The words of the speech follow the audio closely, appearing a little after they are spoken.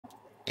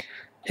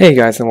Hey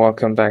guys, and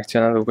welcome back to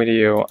another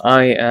video.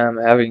 I am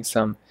having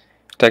some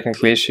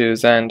technical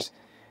issues and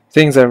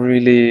things are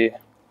really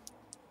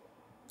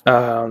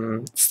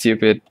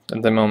stupid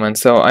at the moment.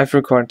 So I've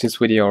recorded this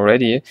video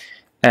already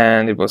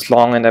and it was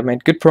long and I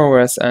made good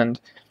progress,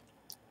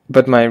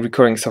 but my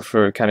recording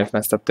software kind of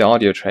messed up the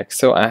audio track,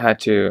 so I had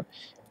to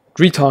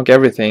retalk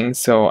everything.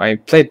 So I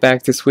played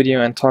back this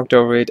video and talked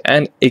over it,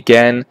 and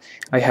again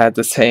I had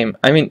the same,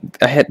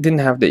 didn't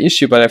have the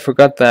issue, but I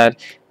forgot that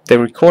the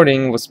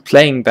recording was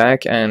playing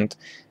back, and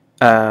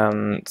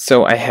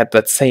so I had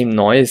that same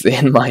noise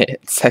in my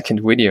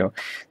second video.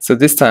 So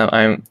this time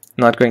I'm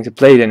not going to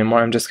play it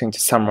anymore, I'm just going to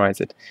summarize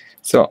it.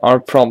 So our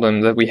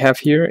problem that we have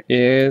here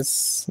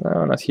is,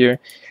 no, not here,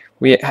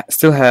 we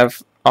still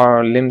have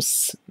our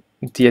limbs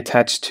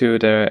detached to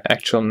the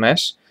actual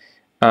mesh.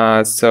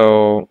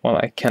 Well,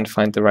 I can't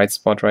find the right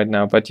spot right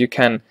now, but you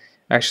can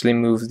actually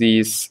move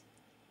these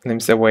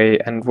limbs away,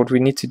 and what we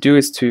need to do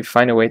is to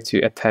find a way to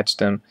attach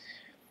them.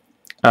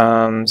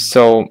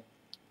 So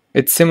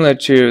it's similar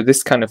to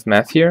this kind of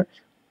math here,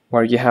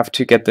 where you have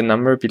to get the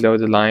number below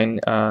the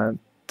line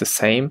the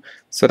same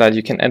so that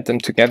you can add them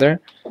together.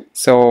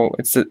 So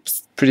it's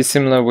pretty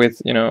similar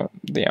with, you know,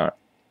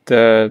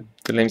 the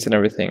limbs and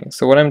everything.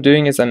 So what I'm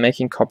doing is I'm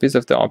making copies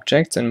of the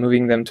objects and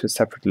moving them to a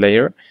separate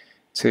layer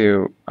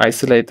to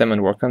isolate them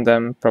and work on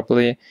them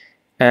properly.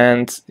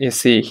 And you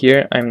see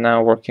here I'm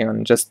now working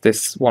on just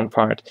this one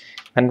part,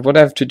 and what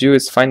I have to do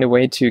is find a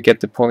way to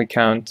get the poly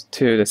count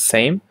to the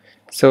same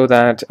so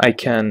that I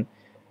can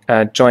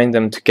join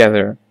them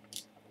together.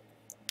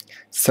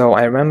 So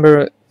I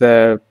remember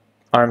the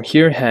arm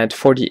here had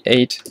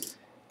 48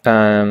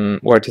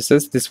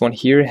 vertices. This one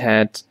here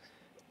had,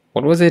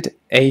 what was it,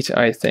 8,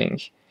 I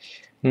think.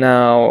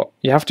 Now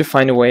you have to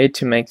find a way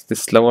to make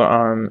this lower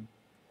arm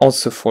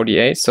also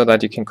 48 so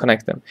that you can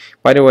connect them.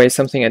 By the way,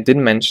 something I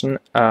didn't mention,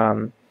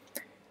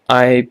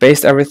 I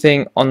based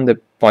everything on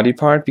the body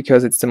part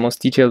because it's the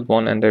most detailed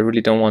one and I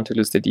really don't want to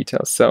lose the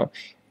details. So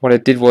what I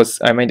did was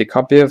I made a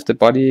copy of the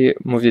body,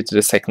 moved it to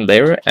the second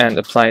layer, and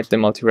applied the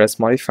multi-res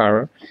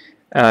modifier.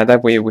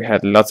 That way we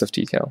had lots of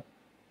detail.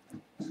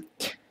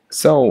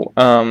 So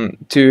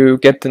to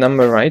get the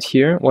number right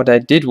here, what I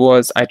did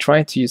was I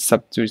tried to use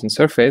subdivision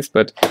surface,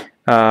 but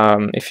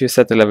if you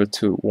set the level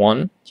to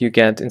 1, you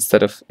get,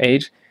 instead of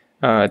 8,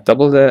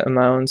 double the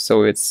amount,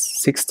 so it's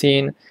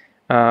 16.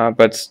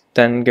 But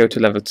then go to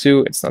level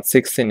 2, it's not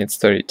 16, it's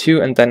 32,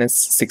 and then it's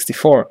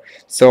 64.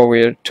 So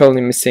we're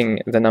totally missing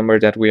the number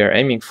that we are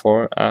aiming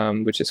for,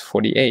 which is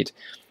 48.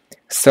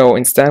 So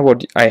instead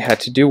what I had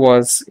to do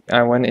was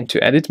I went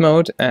into edit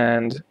mode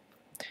and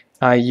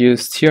I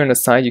used, here on the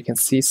side you can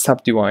see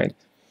subdivide.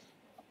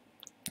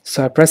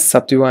 So I press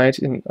subdivide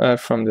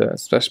from the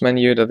splash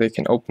menu that they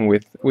can open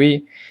with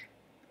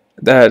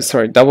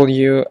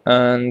W,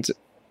 and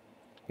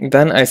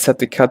then I set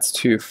the cuts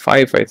to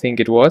 5, I think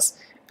it was.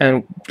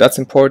 And that's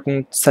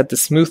important, set the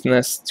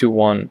smoothness to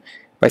 1.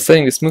 By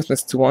setting the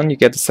smoothness to 1, you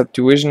get a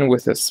subdivision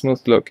with a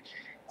smooth look.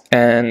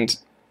 And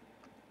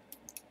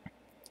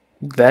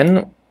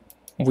then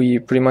we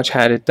pretty much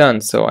had it done.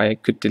 So I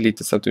could delete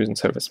the subdivision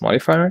surface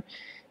modifier,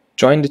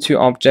 join the two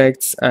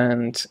objects,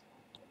 and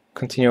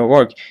continue our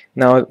work.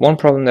 Now, one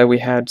problem that we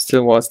had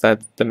still was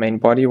that the main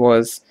body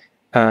was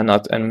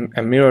not a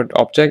mirrored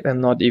object and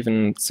not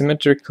even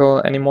symmetrical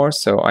anymore.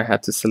 So I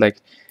had to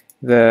select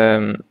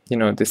the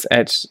this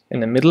edge in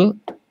the middle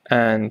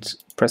and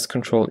press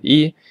Ctrl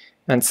E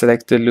and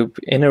select the loop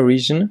inner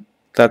region.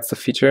 That's the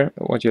feature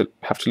what you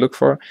have to look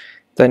for.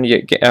 Then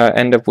you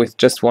end up with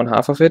just one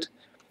half of it.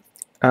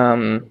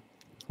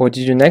 What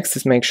you do next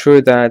is make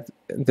sure that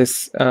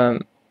this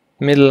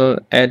middle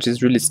edge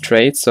is really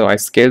straight, so I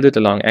scaled it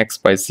along X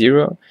by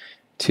 0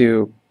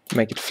 to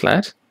make it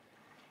flat.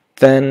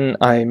 Then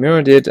I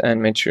mirrored it and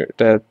made sure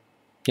that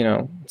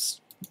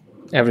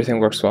everything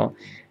works well.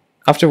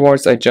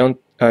 Afterwards, I joined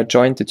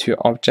the two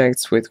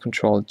objects with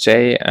Ctrl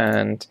J,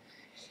 and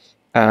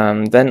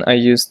then I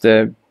used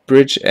the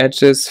bridge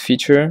edges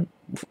feature,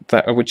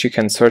 which you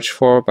can search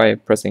for by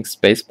pressing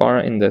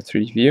spacebar in the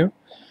 3D view.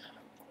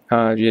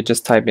 You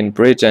just type in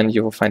bridge and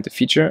you will find the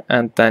feature,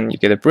 and then you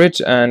get a bridge,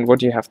 and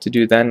what you have to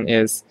do then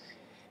is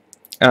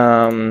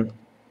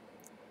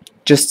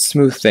just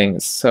smooth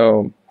things.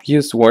 So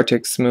use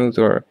vertex smooth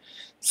or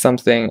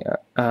something.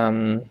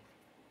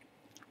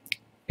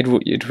 You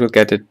will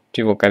get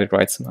it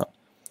right somehow.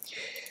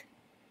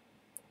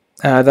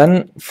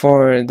 Then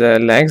for the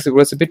legs, it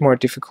was a bit more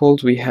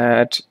difficult. We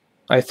had,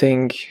 I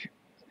think,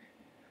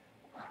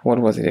 what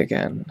was it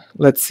again?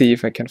 Let's see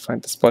if I can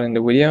find the spot in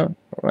the video.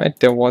 Right,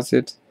 there was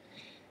it.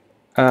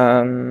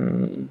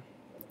 8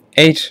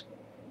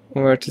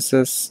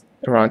 vertices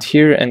around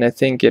here, and I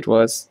think it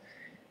was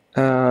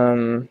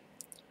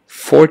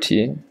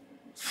 40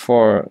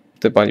 for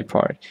the body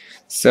part.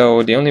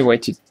 So the only way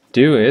to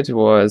do it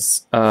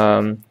was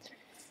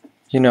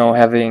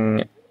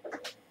having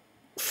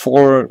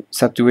 4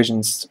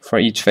 subdivisions for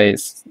each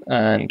face,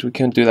 and we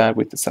couldn't do that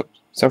with the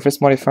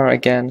surface modifier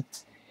again.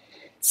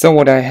 So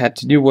what I had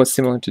to do was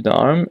similar to the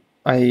arm.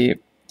 I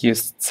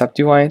used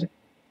subdivide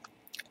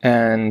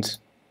and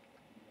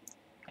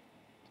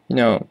you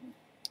know,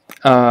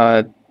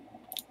 uh,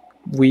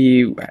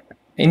 we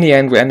in the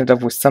end we ended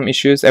up with some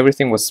issues.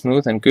 Everything was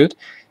smooth and good.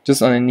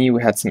 Just on the knee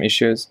we had some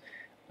issues.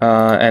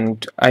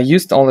 And I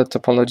used all the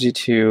topology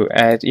to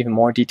add even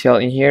more detail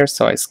in here,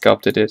 so I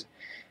sculpted it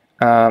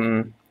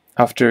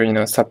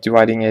after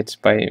subdividing it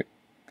by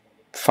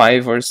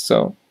 5 or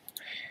so.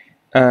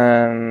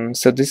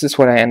 So this is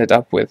what I ended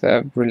up with,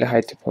 a really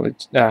high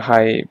topology,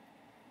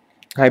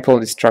 high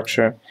poly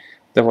structure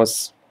that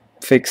was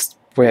fixed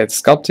with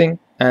sculpting,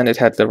 and it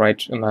had the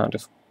right amount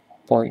of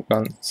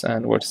polygons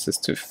and vertices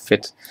to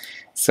fit.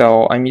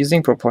 So I'm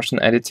using proportion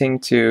editing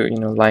to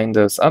line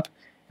those up,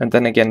 and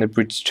then again the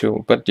bridge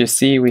tool. But you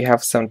see we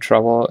have some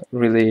trouble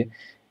really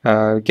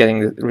getting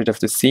rid of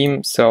the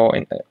seam. So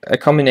in a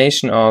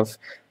combination of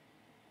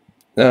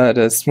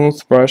the smooth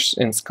brush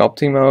in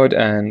sculpting mode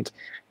and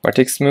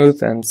vertex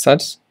smooth and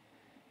such,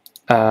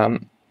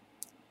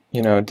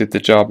 did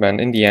the job,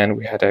 and in the end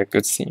we had a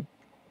good seam.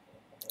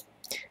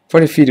 For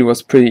the feed it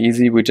was pretty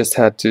easy. We just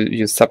had to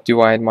use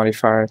subdivide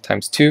modifier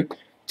times 2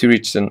 to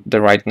reach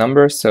the right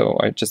number. So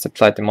I just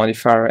applied the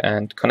modifier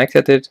and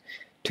connected it.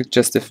 Took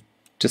just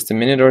a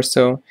minute or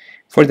so.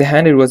 For the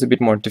hand it was a bit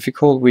more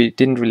difficult. We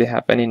didn't really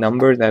have any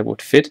number that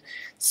would fit,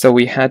 so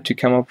we had to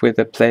come up with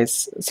a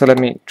place. So let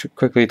me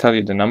quickly tell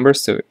you the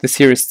numbers. So this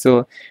here is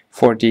still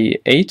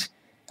 48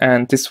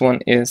 and this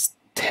one is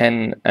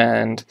 10,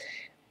 and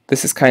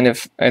this is kind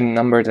of a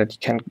number that you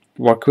can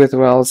work with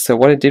well. So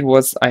what I did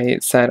was I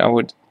said I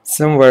would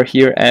somewhere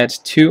here add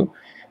 2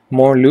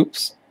 more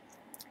loops,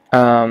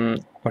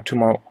 or 2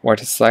 more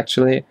vertices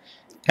actually,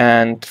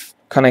 and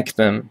connect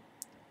them,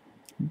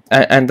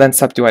 and then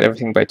subdivide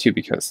everything by 2,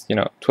 because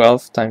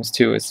 12 times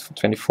 2 is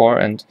 24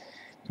 and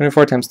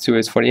 24 times 2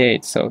 is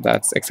 48, so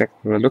that's exactly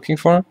what we're looking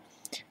for.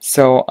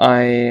 So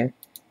I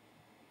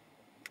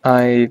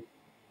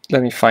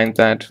let me find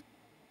that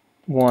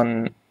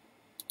one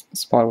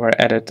spot where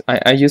I added.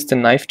 I used the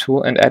knife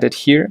tool and added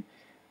here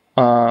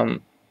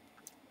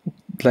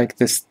like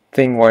this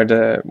thing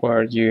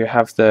where you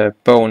have the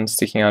bone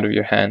sticking out of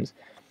your hand.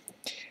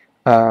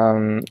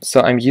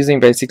 So I'm using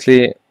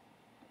basically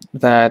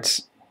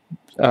that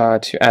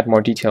to add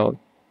more detail.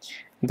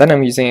 Then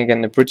I'm using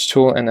again the bridge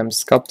tool and I'm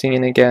sculpting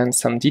in again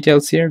some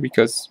details here,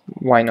 because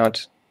why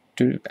not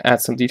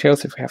add some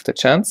details if we have the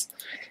chance.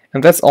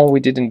 And that's all we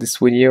did in this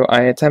video.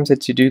 I attempted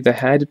to do the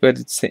head, but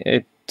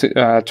it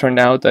turned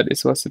out that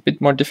it was a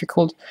bit more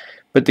difficult.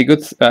 But the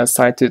good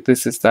side to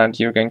this is that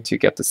you're going to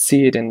get to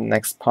see it in the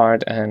next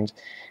part, and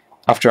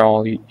after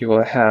all you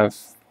will have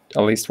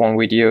at least one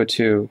video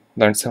to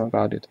learn some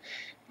about it.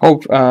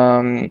 Hope,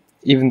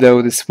 even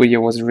though this video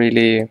was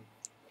really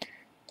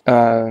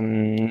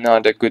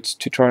not a good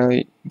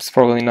tutorial, it's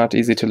probably not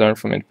easy to learn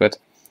from it, but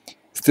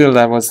still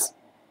that was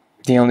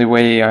the only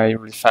way I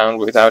really found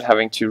without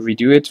having to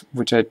redo it,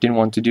 which I didn't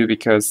want to do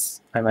because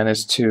I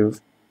managed to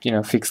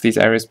fix these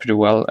areas pretty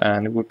well,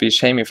 and it would be a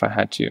shame if I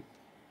had to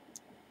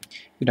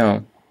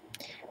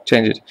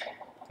change it.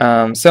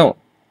 So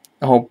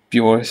I hope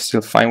you are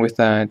still fine with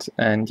that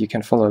and you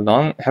can follow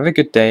along. Have a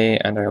good day,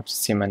 and I hope to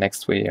see you in my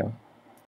next video.